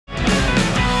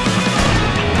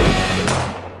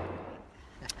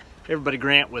Everybody,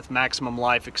 Grant with Maximum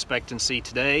Life Expectancy.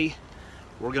 Today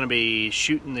we're going to be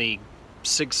shooting the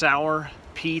Sig Sauer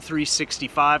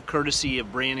P365 courtesy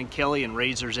of Brandon Kelly and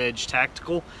Razor's Edge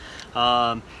Tactical.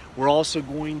 We're also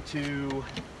going to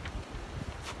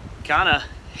kind of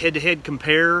head-to-head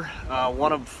compare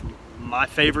one of my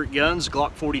favorite guns,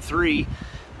 Glock 43.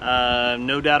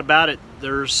 No doubt about it,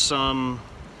 there's some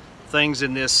things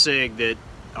in this SIG that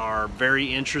are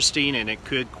very interesting, and it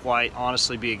could quite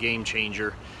honestly be a game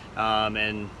changer,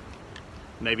 and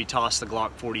maybe toss the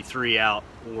Glock 43 out,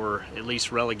 or at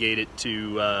least relegate it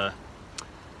to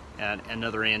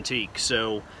another antique.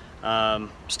 So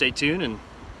stay tuned and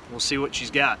we'll see what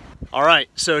she's got. All right,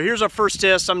 so here's our first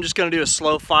test. I'm just going to do a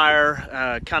slow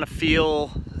fire, kind of feel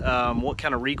what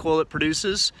kind of recoil it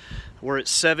produces. We're at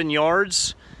 7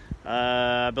 yards.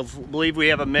 I believe we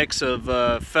have a mix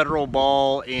of Federal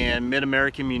ball and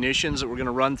Mid-American munitions that we're going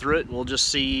to run through it, and we'll just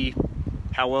see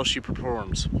how well she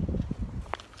performs.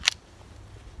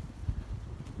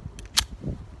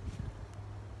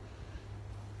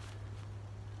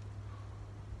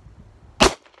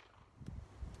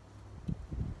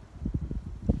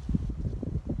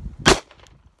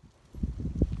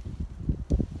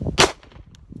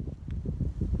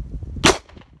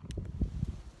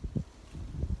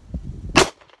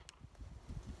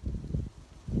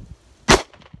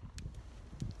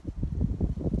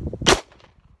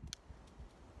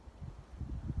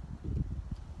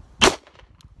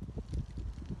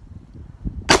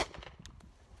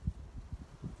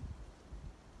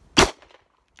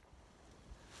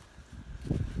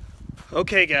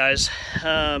 Okay guys,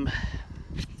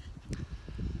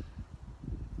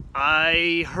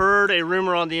 I heard a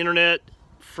rumor on the internet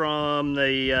from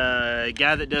the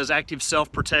guy that does active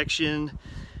self-protection.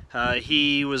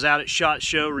 He was out at SHOT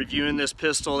Show reviewing this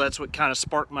pistol. That's what kind of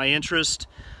sparked my interest.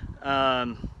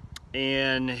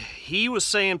 And he was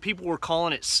saying people were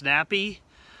calling it snappy.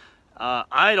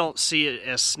 I don't see it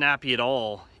as snappy at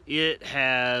all. It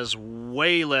has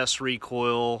way less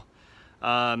recoil,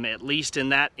 at least in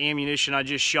that ammunition I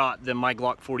just shot, than my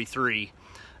Glock 43.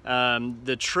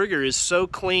 The trigger is so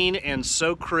clean and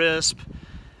so crisp.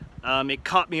 It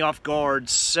caught me off guard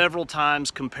several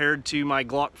times compared to my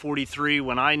Glock 43.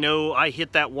 When I know I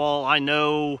hit that wall, I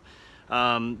know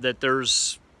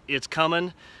that it's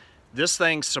coming. This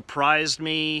thing surprised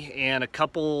me, and a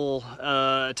couple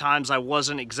times I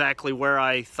wasn't exactly where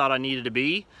I thought I needed to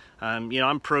be. You know,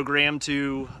 I'm programmed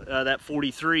to that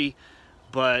 43.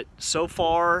 But so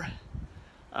far,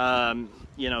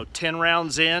 you know, 10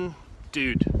 rounds in,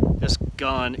 dude, this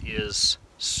gun is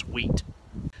sweet.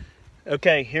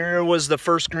 Okay, here was the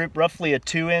first group, roughly a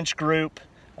 2-inch group,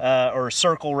 or a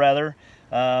circle rather,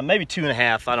 maybe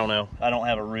 2.5, I don't know. I don't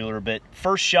have a ruler, but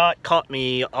first shot caught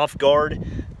me off guard,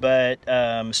 but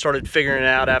started figuring it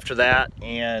out after that,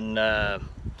 and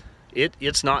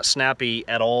it's not snappy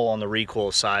at all on the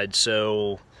recoil side.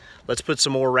 So let's put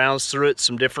some more rounds through it,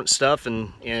 some different stuff,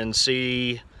 and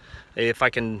see if I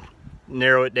can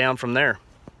narrow it down from there.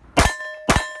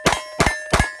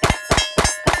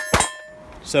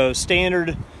 So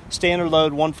standard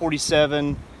load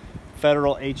 147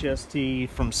 Federal HST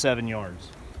from 7 yards.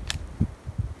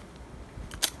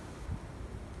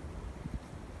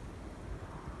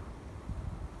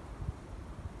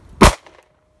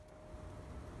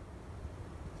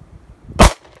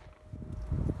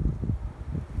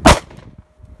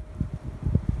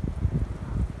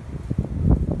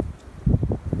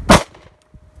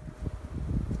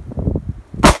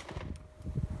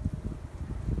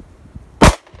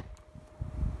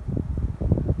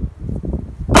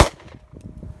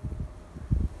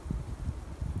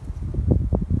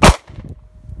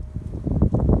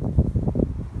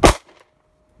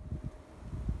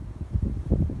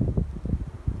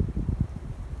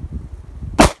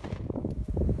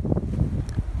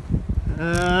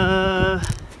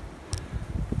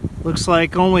 Looks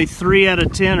like only 3 out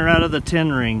of 10 are out of the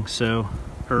 10 ring, so,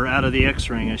 or out of the X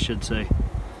ring, I should say.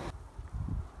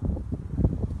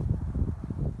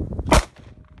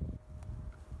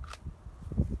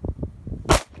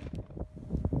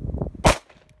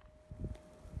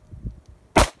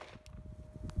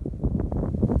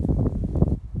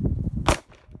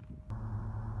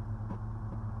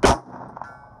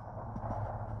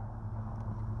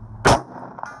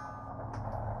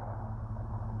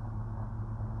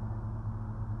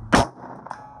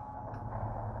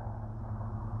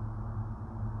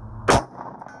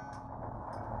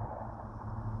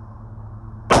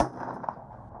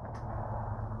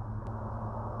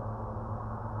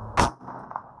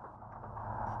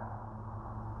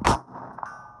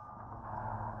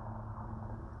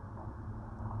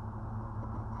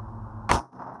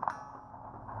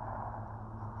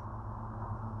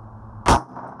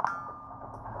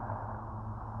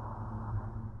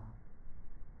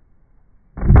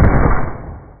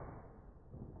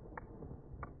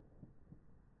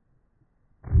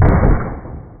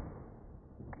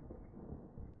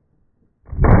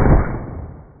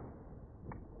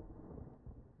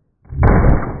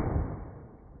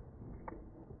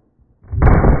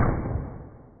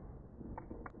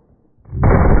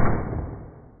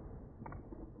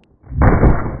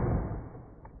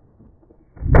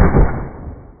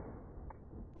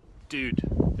 Dude,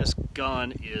 this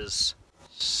gun is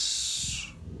sweet.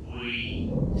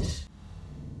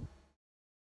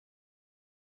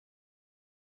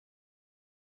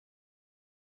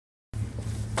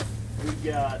 We've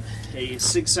got a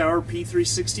Sig Sauer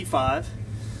P365,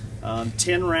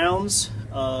 10 rounds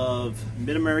of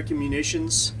Mid-American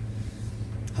Munitions,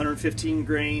 115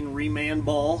 grain reman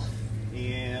ball,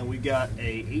 and we've got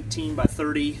a 18 by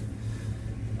 30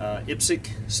 IPSC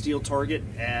steel target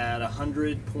at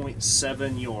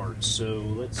 100.7 yards. So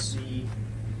let's see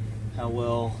how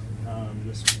well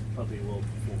this puppy will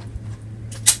perform.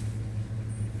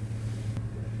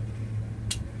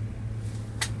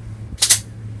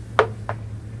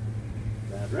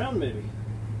 Bad round maybe.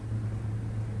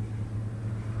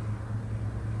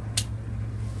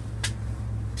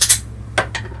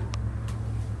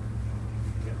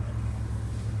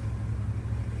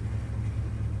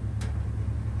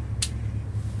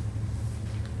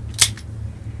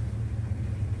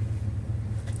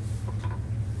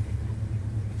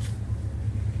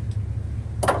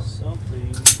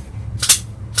 Something.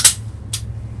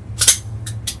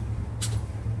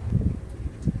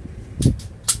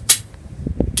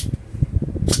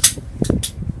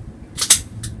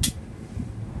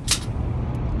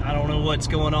 I don't know what's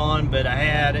going on, but I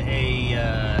had a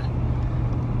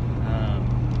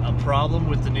problem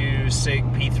with the new Sig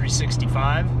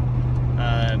P365.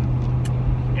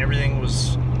 Everything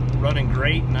was running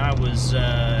great, and I was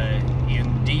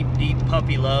in deep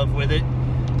puppy love with it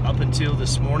up until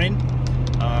this morning.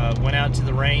 Went out to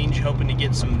the range hoping to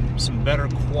get some better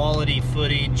quality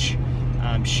footage,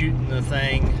 shooting the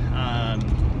thing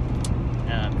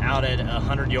out at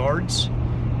 100 yards,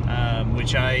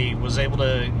 which I was able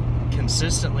to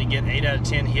consistently get 8 out of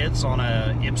 10 hits on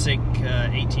a IPSC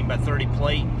 18 by 30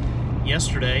 plate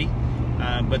yesterday,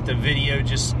 but the video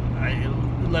just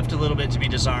left a little bit to be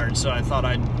desired, so I thought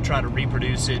I'd try to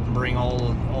reproduce it and bring all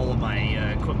of my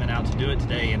equipment out to do it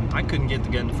today, and I couldn't get the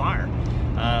gun to fire.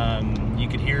 You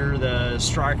could hear the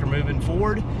striker moving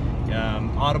forward,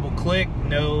 audible click,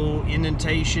 no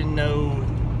indentation, no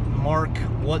mark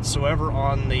whatsoever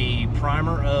on the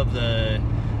primer of the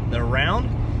round,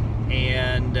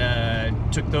 and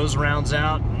took those rounds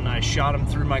out and I shot them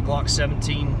through my Glock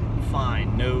 17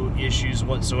 fine, no issues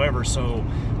whatsoever. So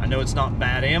I know it's not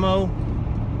bad ammo,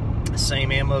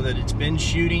 same ammo that it's been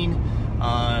shooting,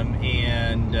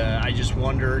 and I just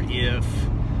wonder if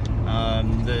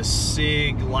the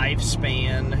SIG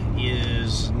lifespan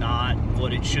is not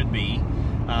what it should be,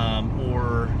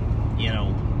 or, you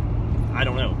know, I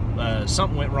don't know.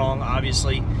 Something went wrong,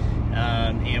 obviously,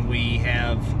 and we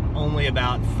have only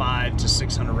about 500 to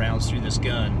 600 rounds through this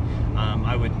gun.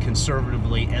 I would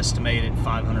conservatively estimate it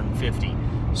 550.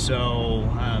 So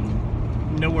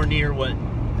nowhere near what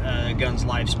a gun's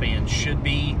lifespan should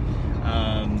be,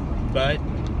 but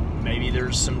maybe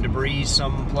there's some debris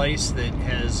someplace that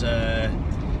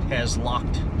has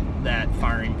locked that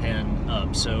firing pin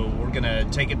up. So we're gonna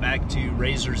take it back to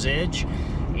Razor's Edge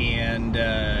and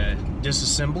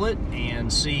disassemble it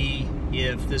and see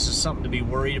if this is something to be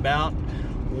worried about,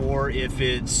 or if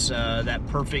it's that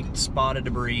perfect spot of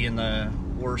debris in the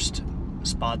worst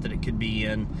spot that it could be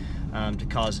in to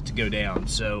cause it to go down.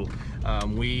 So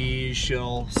we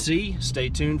shall see. Stay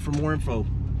tuned for more info.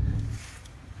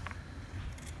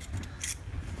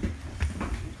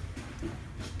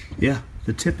 Yeah,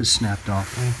 the tip is snapped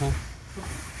off.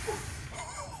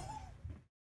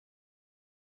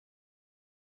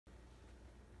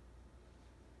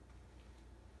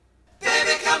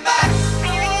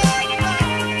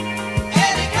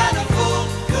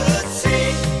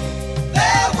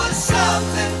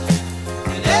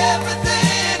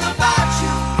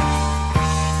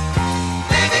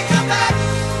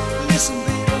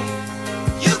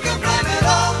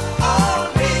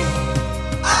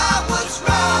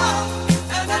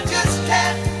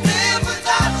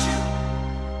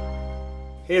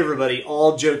 Hey everybody,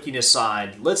 all joking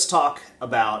aside, let's talk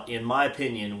about, in my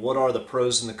opinion, what are the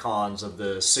pros and the cons of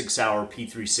the Sig Sauer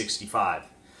P365.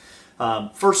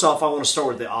 First off, I want to start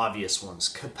with the obvious ones.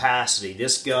 Capacity.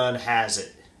 This gun has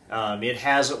it. It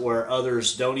has it where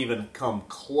others don't even come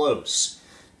close.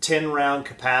 10 round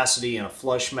capacity in a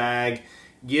flush mag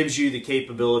gives you the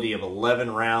capability of 11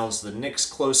 rounds. The next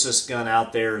closest gun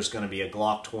out there is going to be a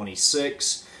Glock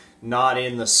 26, not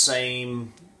in the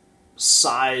same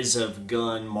size of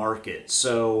gun market,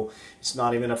 so it's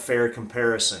not even a fair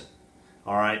comparison.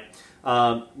 Alright,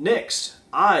 next,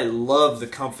 I love the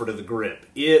comfort of the grip.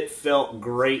 It felt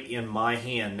great in my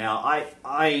hand. Now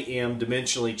I am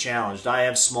dimensionally challenged. I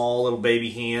have small little baby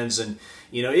hands, and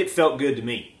you know, it felt good to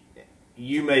me.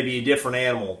 You may be a different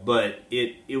animal, but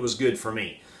it was good for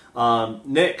me.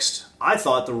 Next, I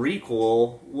thought the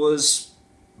recoil was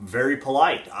very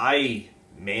polite. I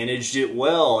managed it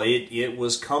well. It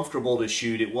was comfortable to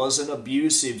shoot. It wasn't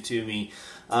abusive to me.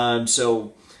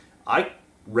 So I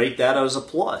rate that as a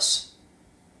plus.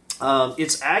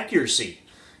 Its accuracy.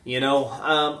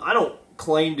 I don't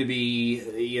claim to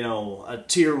be, a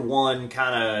tier 1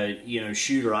 kind of,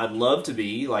 shooter. I'd love to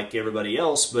be like everybody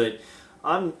else, but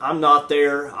I'm not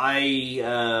there.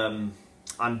 I'm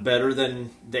better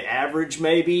than the average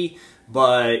maybe,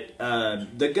 but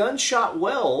the gun shot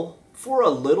well for a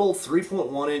little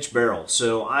 3.1 inch barrel.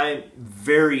 So I'm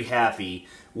very happy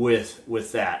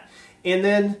with that. And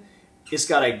then it's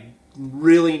got a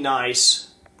really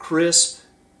nice, crisp,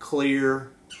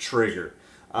 clear trigger.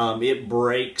 It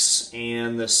breaks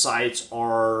and the sights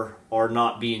are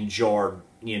not being jarred,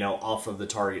 off of the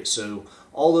target. So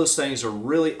all those things are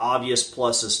really obvious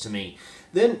pluses to me.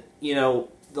 Then,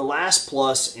 the last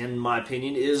plus, in my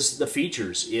opinion, is the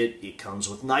features. It comes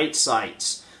with night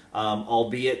sights,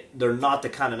 albeit they're not the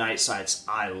kind of night sights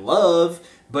I love,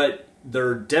 but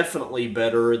they're definitely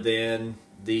better than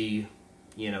the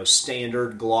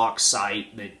standard Glock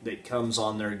sight that comes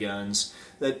on their guns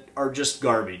that are just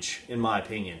garbage, in my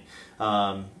opinion.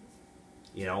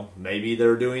 Maybe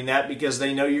they're doing that because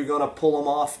they know you're going to pull them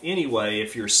off anyway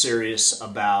if you're serious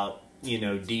about,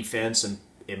 defense and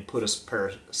put a pair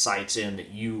of sights in that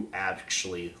you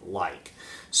actually like.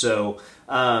 So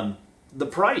the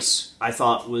price I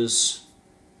thought was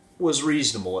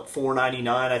reasonable at $4.99,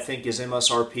 I think, is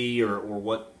MSRP, or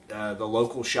what the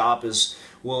local shop is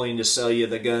willing to sell you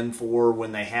the gun for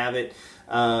when they have it.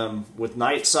 With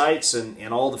night sights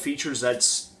and all the features,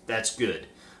 that's good.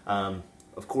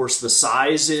 Of course, the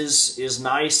size is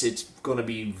nice. It's going to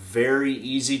be very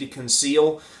easy to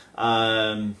conceal.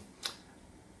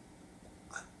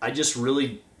 I just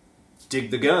really dig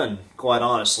the gun, quite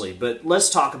honestly. But let's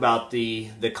talk about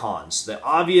the cons. The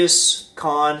obvious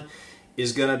con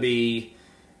is going to be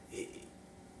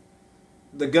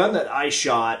the gun that I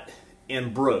shot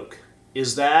and broke.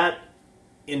 Is that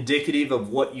indicative of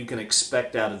what you can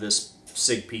expect out of this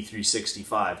Sig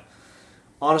P365?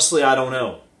 Honestly, I don't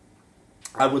know.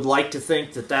 I would like to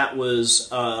think that that was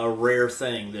a rare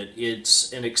thing, that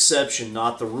it's an exception,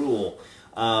 not the rule.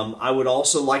 I would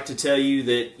also like to tell you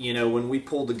that, when we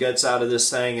pulled the guts out of this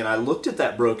thing and I looked at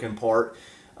that broken part,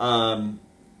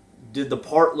 did the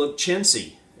part look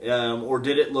chintzy? Or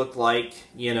did it look like,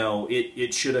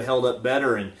 it should have held up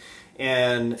better?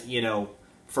 And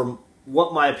from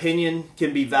what my opinion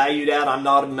can be valued at, I'm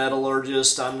not a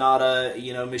metallurgist, I'm not a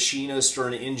machinist or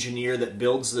an engineer that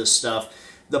builds this stuff.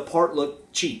 The part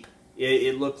looked cheap.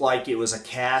 It looked like it was a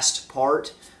cast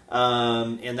part,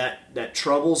 and that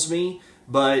troubles me.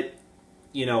 But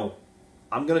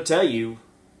I'm going to tell you,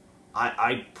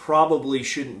 I probably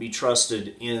shouldn't be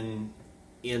trusted in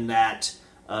that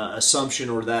assumption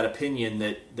or that opinion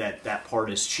that part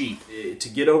is cheap. To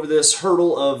get over this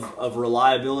hurdle of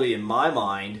reliability in my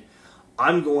mind,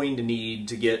 I'm going to need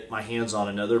to get my hands on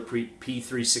another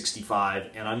P365,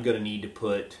 and I'm going to need to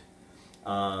put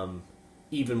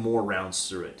even more rounds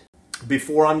through it.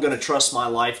 Before I'm going to trust my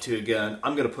life to a gun,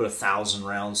 I'm going to put 1,000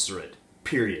 rounds through it,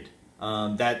 period.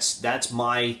 That's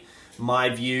my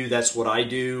view. That's what I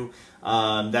do.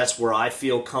 That's where I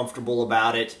feel comfortable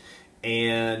about it.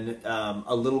 And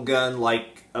a little gun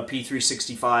like a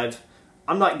P365,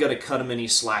 I'm not going to cut them any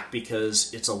slack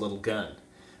because it's a little gun.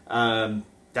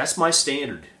 That's my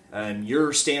standard.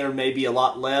 Your standard may be a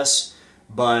lot less,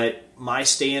 but my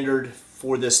standard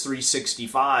for this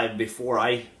 365, before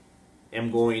I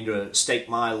am going to stake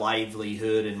my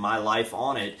livelihood and my life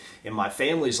on it and my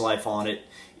family's life on it,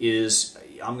 is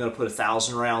I'm going to put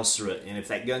 1,000 rounds through it. And if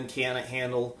that gun can't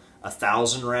handle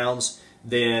 1,000 rounds,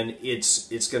 then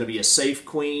it's going to be a safe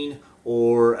queen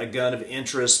or a gun of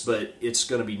interest, but it's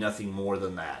going to be nothing more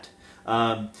than that.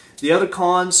 The other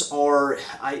cons are,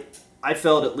 I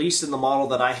felt, at least in the model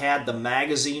that I had, the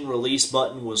magazine release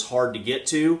button was hard to get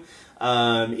to.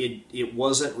 It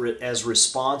wasn't as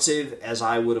responsive as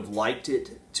I would have liked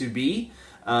it to be.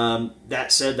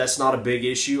 That said, that's not a big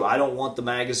issue. I don't want the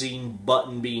magazine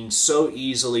button being so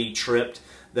easily tripped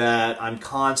that I'm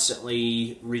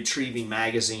constantly retrieving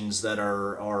magazines that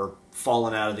are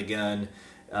falling out of the gun,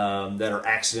 that are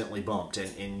accidentally bumped.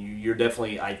 And you're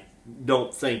definitely, I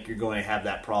don't think you're going to have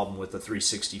that problem with the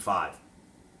 365.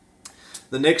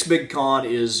 The next big con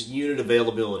is unit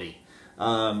availability.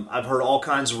 I've heard all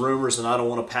kinds of rumors, and I don't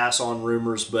want to pass on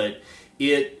rumors, but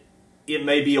it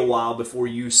may be a while before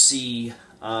you see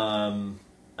enough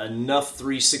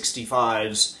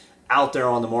 365s out there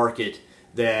on the market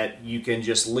that you can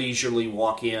just leisurely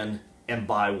walk in and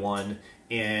buy one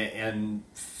and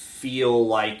feel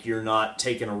like you're not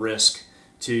taking a risk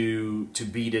to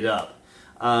beat it up.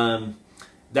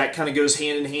 That kind of goes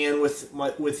hand in hand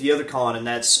with the other con, and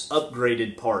that's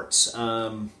upgraded parts.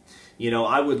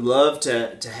 I would love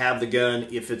to have the gun,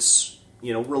 if it's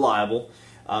reliable,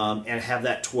 and have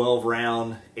that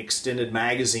 12-round extended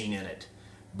magazine in it.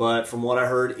 But from what I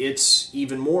heard, it's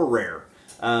even more rare.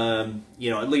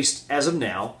 At least as of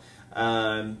now.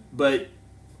 But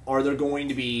are there going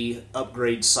to be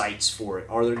upgrade sites for it?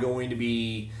 Are there going to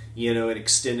be, an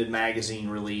extended magazine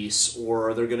release? Or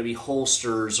are there going to be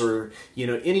holsters? Or,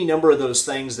 any number of those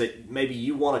things that maybe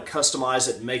you want to customize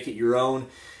it and make it your own.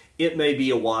 It may be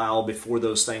a while before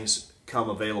those things come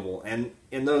available. And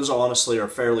those honestly are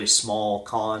fairly small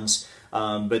cons.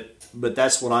 But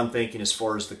that's what I'm thinking as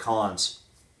far as the cons.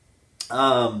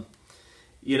 All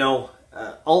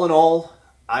in all,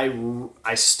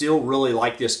 I still really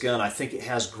like this gun. I think it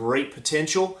has great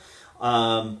potential.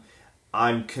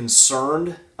 I'm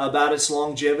concerned about its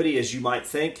longevity, as you might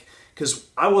think, because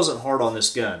I wasn't hard on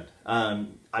this gun.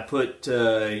 I put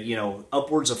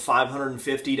upwards of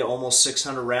 550 to almost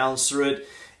 600 rounds through it,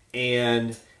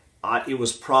 and it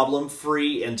was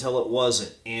problem-free until it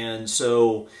wasn't. And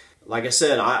so, like I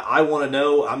said, I want to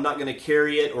know. I'm not going to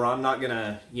carry it, or I'm not going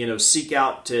to seek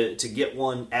out to get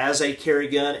one as a carry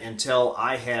gun until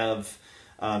I have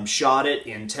shot it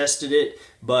and tested it.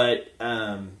 But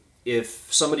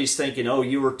if somebody's thinking, oh,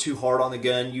 you were too hard on the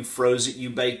gun, you froze it,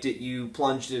 you baked it, you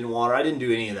plunged it in water, I didn't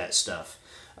do any of that stuff.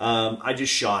 I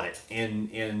just shot it,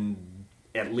 and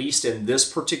at least in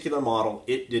this particular model,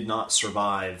 it did not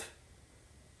survive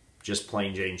just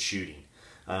plain Jane shooting.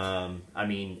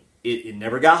 It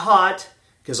never got hot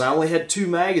because I only had 2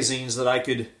 magazines that I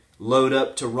could load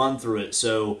up to run through it.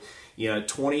 So,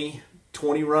 20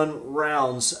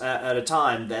 rounds at a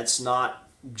time, that's not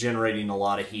generating a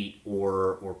lot of heat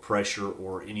or pressure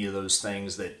or any of those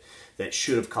things that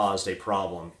should have caused a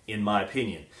problem, in my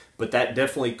opinion. But that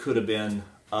definitely could have been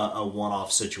a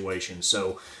one-off situation.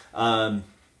 So, my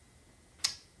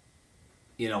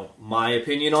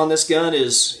opinion on this gun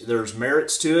is there's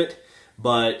merits to it.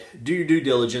 But do your due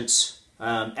diligence,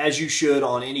 as you should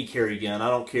on any carry gun. I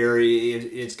don't care if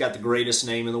it's got the greatest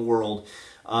name in the world.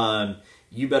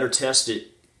 You better test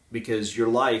it because your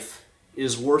life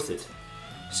is worth it.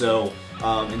 So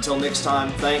until next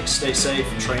time, thanks, stay safe,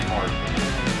 and train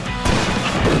hard.